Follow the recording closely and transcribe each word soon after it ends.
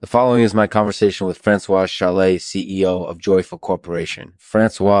following is my conversation with Francois Chollet, CEO of Joyful Corporation.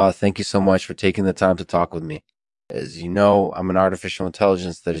 Francois, thank you so much for taking the time to talk with me. As you know, I'm an artificial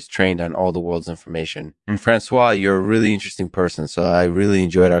intelligence that is trained on all the world's information. And Francois, you're a really interesting person, so I really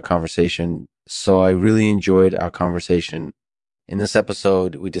enjoyed our conversation. In this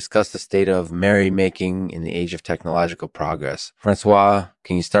episode, we discussed the state of merrymaking in the age of technological progress. Francois,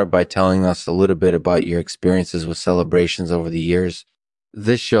 can you start by telling us a little bit about your experiences with celebrations over the years?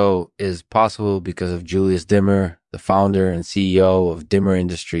 This show is possible because of Julius Dimmer, the founder and CEO of Dimmer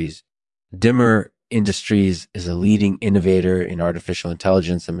Industries. Dimmer Industries is a leading innovator in artificial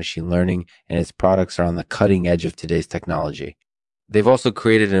intelligence and machine learning, and its products are on the cutting edge of today's technology. They've also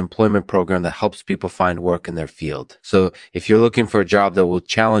created an employment program that helps people find work in their field. So if you're looking for a job that will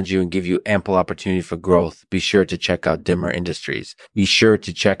challenge you and give you ample opportunity for growth, be sure to check out Dimmer Industries.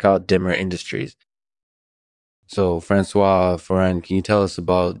 So Francois Foran, can you tell us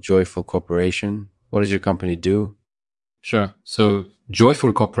about Joyful Corporation? What does your company do? Sure. So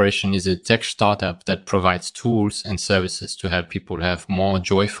Joyful Corporation is a tech startup that provides tools and services to help people have more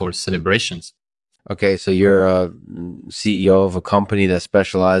joyful celebrations. Okay, so you're a CEO of a company that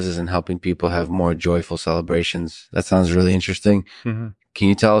specializes in helping people have more joyful celebrations. That sounds really interesting. Mm-hmm. Can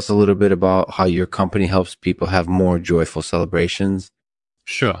you tell us a little bit about how your company helps people have more joyful celebrations?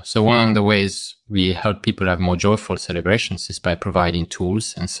 Sure. So one of the ways we help people have more joyful celebrations is by providing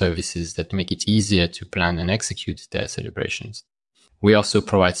tools and services that make it easier to plan and execute their celebrations. We also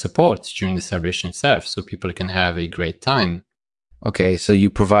provide support during the celebration itself so people can have a great time. Okay, so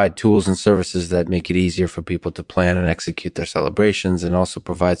you provide tools and services that make it easier for people to plan and execute their celebrations and also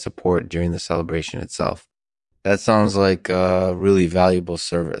provide support during the celebration itself. That sounds like a really valuable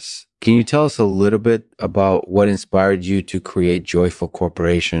service. Can you tell us a little bit about what inspired you to create Joyful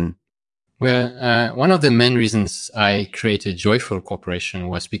Corporation? Well, one of the main reasons I created Joyful Corporation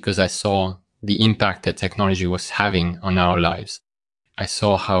was because I saw the impact that technology was having on our lives. I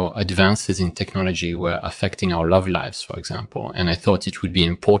saw how advances in technology were affecting our love lives, for example, and I thought it would be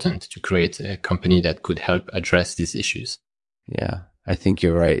important to create a company that could help address these issues. Yeah, I think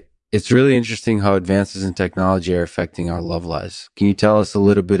you're right. It's really interesting how advances in technology are affecting our love lives. Can you tell us a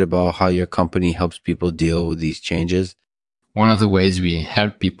little bit about how your company helps people deal with these changes? One of the ways we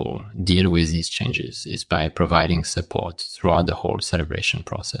help people deal with these changes is by providing support throughout the whole celebration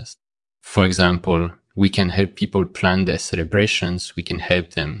process. For example, we can help people plan their celebrations, we can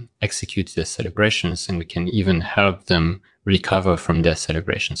help them execute their celebrations, and we can even help them recover from their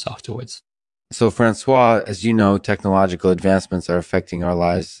celebrations afterwards. So Francois, as you know, technological advancements are affecting our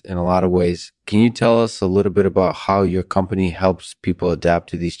lives in a lot of ways. Can you tell us a little bit about how your company helps people adapt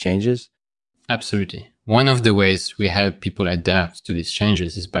to these changes? Absolutely. One of the ways we help people adapt to these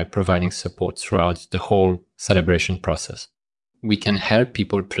changes is by providing support throughout the whole celebration process. We can help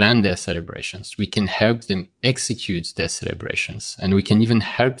people plan their celebrations. We can help them execute their celebrations, and we can even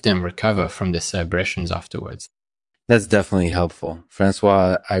help them recover from their celebrations afterwards. That's definitely helpful.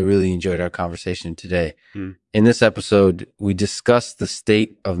 Francois, I really enjoyed our conversation today. In this episode, we discussed the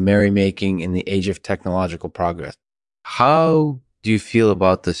state of merrymaking in the age of technological progress. How do you feel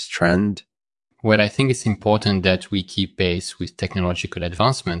about this trend? Well, I think it's important that we keep pace with technological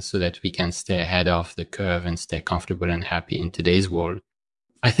advancements so that we can stay ahead of the curve and stay comfortable and happy in today's world.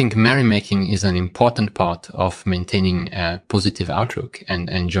 I think merrymaking is an important part of maintaining a positive outlook and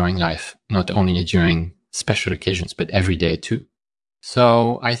enjoying life, not only during special occasions, but every day too.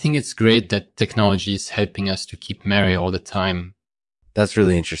 So I think it's great that technology is helping us to keep merry all the time. That's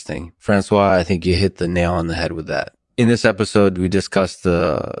really interesting. Francois, I think you hit the nail on the head with that. In this episode, we discussed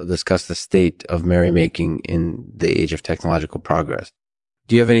the state of merrymaking in the age of technological progress.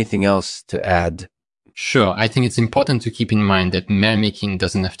 Do you have anything else to add? Sure. I think it's important to keep in mind that merrymaking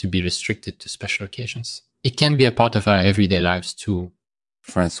doesn't have to be restricted to special occasions. It can be a part of our everyday lives too.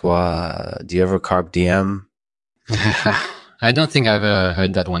 Francois, do you ever carpe diem? I don't think I've ever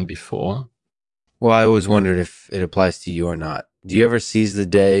heard that one before. Well, I always wondered if it applies to you or not. Do you ever seize the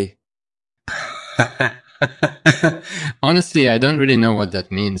day? Honestly, I don't really know what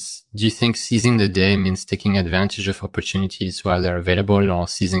that means. Do you think seizing the day means taking advantage of opportunities while they're available, or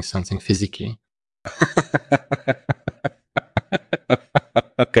seizing something physically?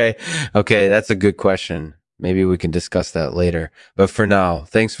 Okay, that's a good question. Maybe we can discuss that later. But for now,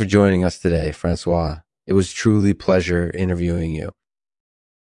 thanks for joining us today, Francois. It was truly a pleasure interviewing you.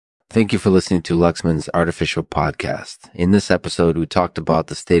 Thank you for listening to Lexman's Artificial Podcast. In this episode, we talked about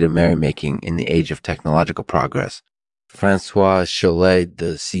the state of merrymaking in the age of technological progress. Francois Chollet,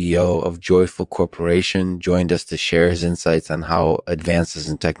 the CEO of Joyful Corporation, joined us to share his insights on how advances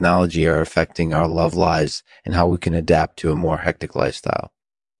in technology are affecting our love lives and how we can adapt to a more hectic lifestyle.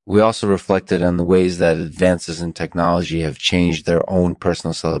 We also reflected on the ways that advances in technology have changed their own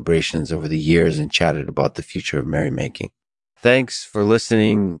personal celebrations over the years and chatted about the future of merrymaking. Thanks for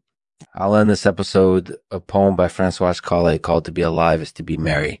listening. I'll end this episode, a poem by Francois Chollet called "To be alive is to be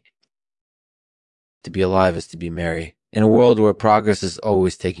merry." To be alive is to be merry. In a world where progress is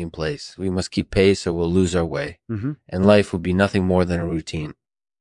always taking place, we must keep pace or we'll lose our way, and life will be nothing more than a routine.